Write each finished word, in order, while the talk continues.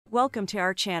Welcome to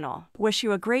our channel. Wish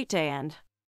you a great day and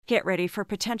get ready for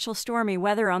potential stormy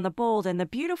weather on The Bold and the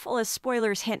Beautiful as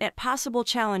spoilers hint at possible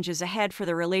challenges ahead for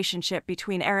the relationship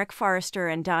between Eric Forrester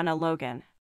and Donna Logan.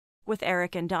 With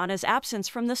Eric and Donna's absence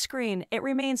from the screen, it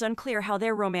remains unclear how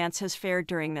their romance has fared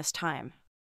during this time.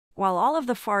 While all of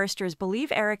the Forresters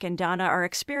believe Eric and Donna are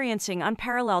experiencing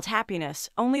unparalleled happiness,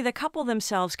 only the couple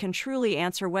themselves can truly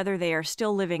answer whether they are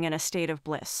still living in a state of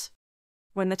bliss.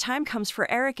 When the time comes for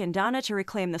Eric and Donna to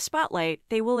reclaim the spotlight,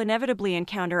 they will inevitably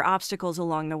encounter obstacles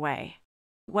along the way.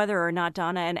 Whether or not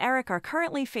Donna and Eric are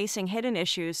currently facing hidden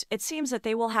issues, it seems that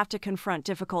they will have to confront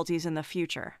difficulties in the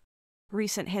future.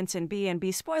 Recent hints in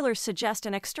B&B spoilers suggest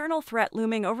an external threat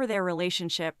looming over their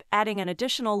relationship, adding an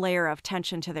additional layer of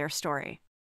tension to their story.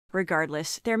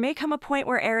 Regardless, there may come a point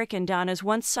where Eric and Donna's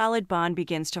once solid bond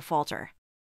begins to falter.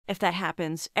 If that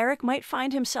happens, Eric might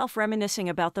find himself reminiscing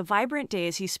about the vibrant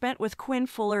days he spent with Quinn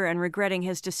Fuller and regretting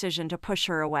his decision to push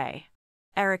her away.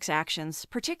 Eric's actions,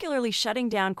 particularly shutting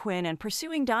down Quinn and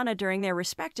pursuing Donna during their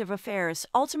respective affairs,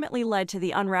 ultimately led to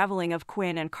the unraveling of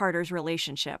Quinn and Carter's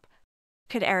relationship.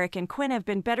 Could Eric and Quinn have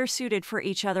been better suited for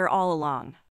each other all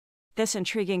along? This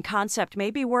intriguing concept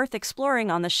may be worth exploring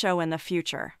on the show in the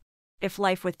future. If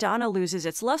life with Donna loses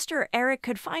its luster, Eric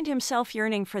could find himself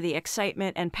yearning for the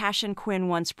excitement and passion Quinn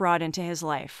once brought into his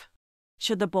life.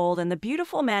 Should The Bold and the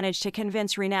Beautiful manage to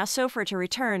convince Rena Sofer to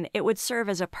return, it would serve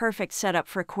as a perfect setup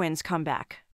for Quinn's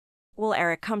comeback. Will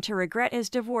Eric come to regret his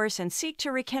divorce and seek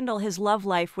to rekindle his love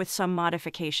life with some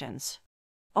modifications?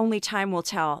 Only time will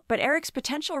tell, but Eric's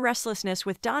potential restlessness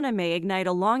with Donna may ignite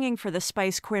a longing for the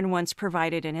spice Quinn once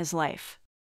provided in his life.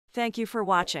 Thank you for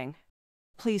watching.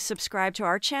 Please subscribe to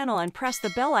our channel and press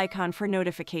the bell icon for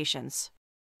notifications.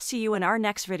 See you in our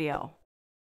next video.